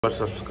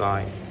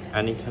Subscribe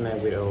anytime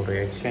video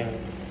reaction.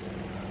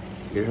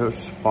 YouTube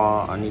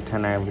spa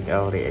anytime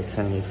video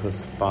reaction. YouTube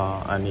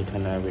spa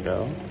anytime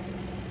video.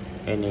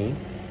 Any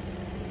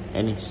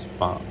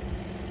spa.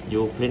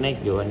 You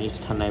clinic you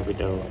anytime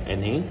video.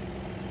 Any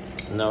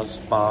no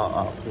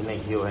spa or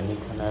clinic you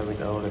anytime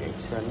video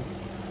reaction.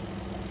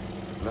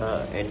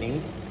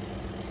 Any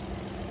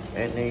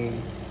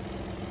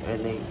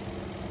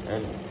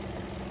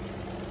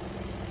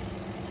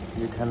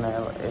you can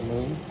have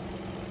any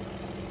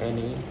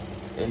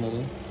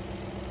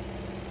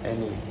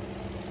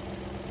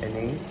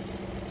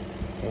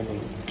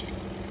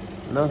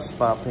no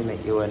spa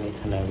clinic you any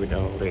kind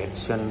video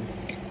reaction.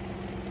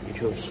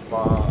 YouTube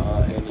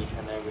spa any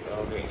kind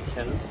video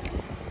reaction.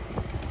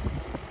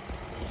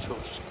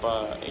 YouTube spa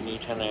any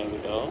kind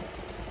video.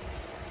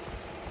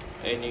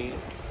 Any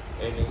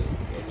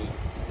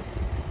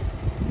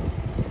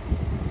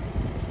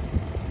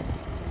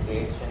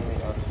reaction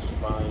without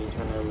spa any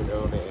kind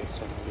video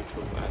reaction.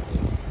 YouTube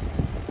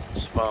any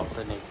spa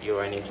clinic you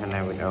any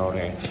channel video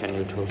reaction.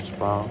 YouTube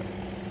spa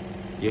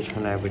your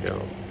channel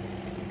video.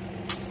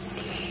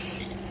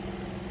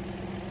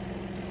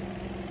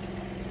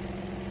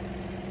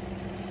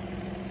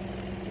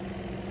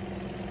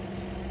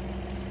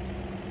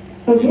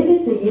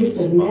 Prohibit the use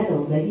of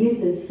metal that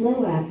uses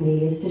slow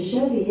acne is to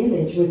show the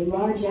image with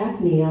large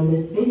acne on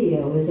this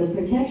video is a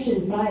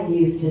protection 5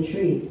 used to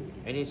treat.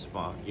 Any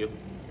spa you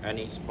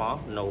any spa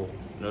no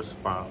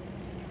spa.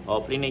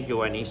 Or clinic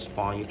you any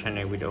spa you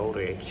channel video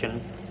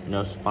reaction.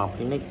 No spa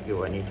clinic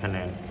you any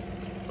channel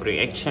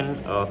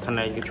reaction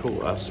channel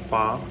YouTube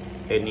spa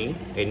any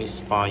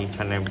spa you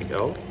channel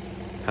video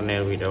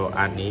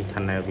any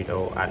channel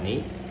video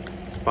any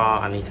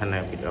spa any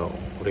channel video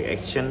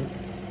reaction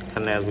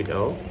channel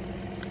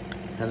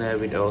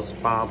video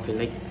spa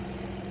clinic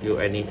you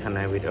any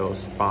channel video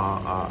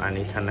spa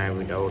any channel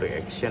video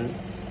reaction.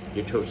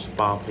 YouTube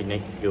spa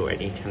clinic you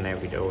any channel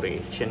video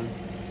reaction.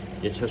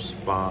 YouTube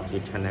spa you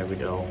channel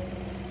video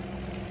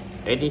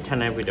any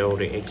channel video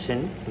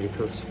reaction.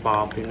 YouTube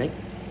spa clinic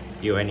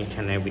you any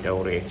channel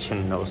video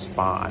reaction. No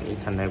spa any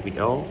channel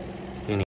video